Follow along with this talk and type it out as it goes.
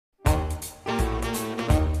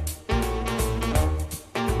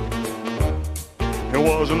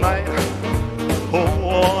was a night, oh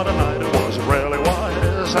what a night it was, it really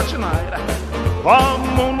was such a night. The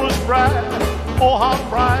moon was bright, oh how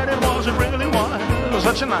bright it was, it really was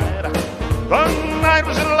such a night. The night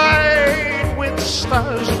was light with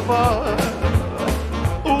stars above.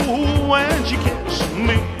 Ooh, when she kissed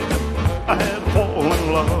me, I had fallen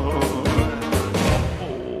in love.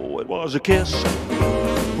 Oh, it was a kiss,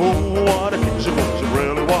 oh what a kiss it was, it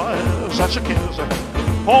really was such a kiss.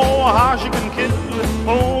 Oh, how she can kiss,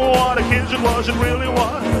 oh what a kiss it was, it really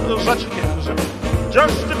was such a kiss.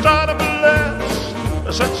 Just a thought of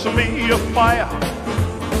bliss sets me afire.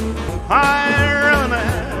 I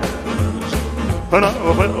reminisce and I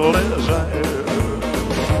feel desire,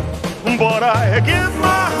 but I give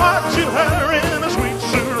my heart to her in a sweet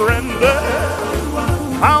surrender.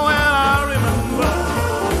 How will I remember?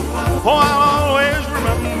 Oh, I'll always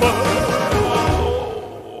remember.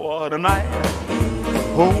 Oh, what a night,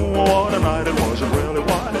 oh what a night it was, it really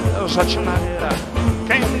was such a night.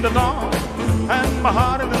 Came the dawn and my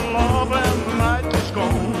heart is in love and the night is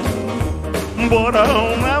gone. But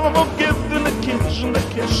I'll never forget the kiss and the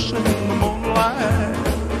kiss in the moonlight.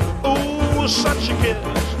 Oh, such a kiss,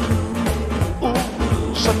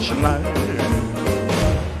 oh, such a night.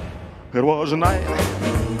 It was a night,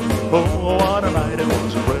 oh what a night it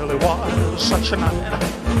was, it really was such a night.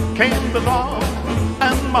 Came the dawn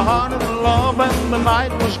and my heart is in love and the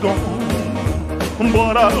night was gone.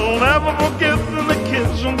 But I'll never forget the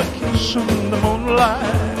kiss and the kiss in the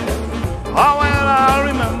moonlight. How will I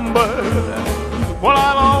remember? Well,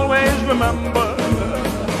 I'll always remember.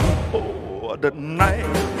 Oh, that night,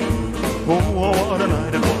 oh, what a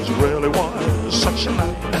night it was, it really was such a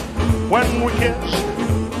night. When we kissed,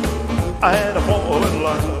 I had to fall in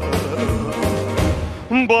love.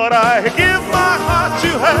 But I give my heart to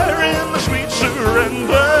her in the sweet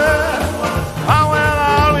surrender. How will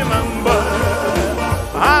I remember?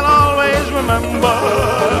 I'll always remember.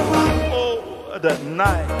 Oh, that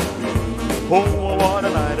night, oh, what a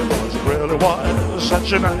night it was, it really was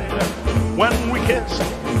such a night. When we kissed,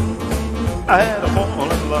 I had to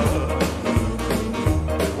fall in love.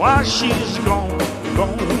 Why she's gone,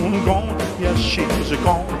 gone, gone, yes she's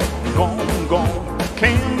gone, gone, gone.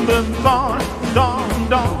 Came the dawn, dawn,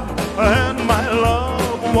 dawn.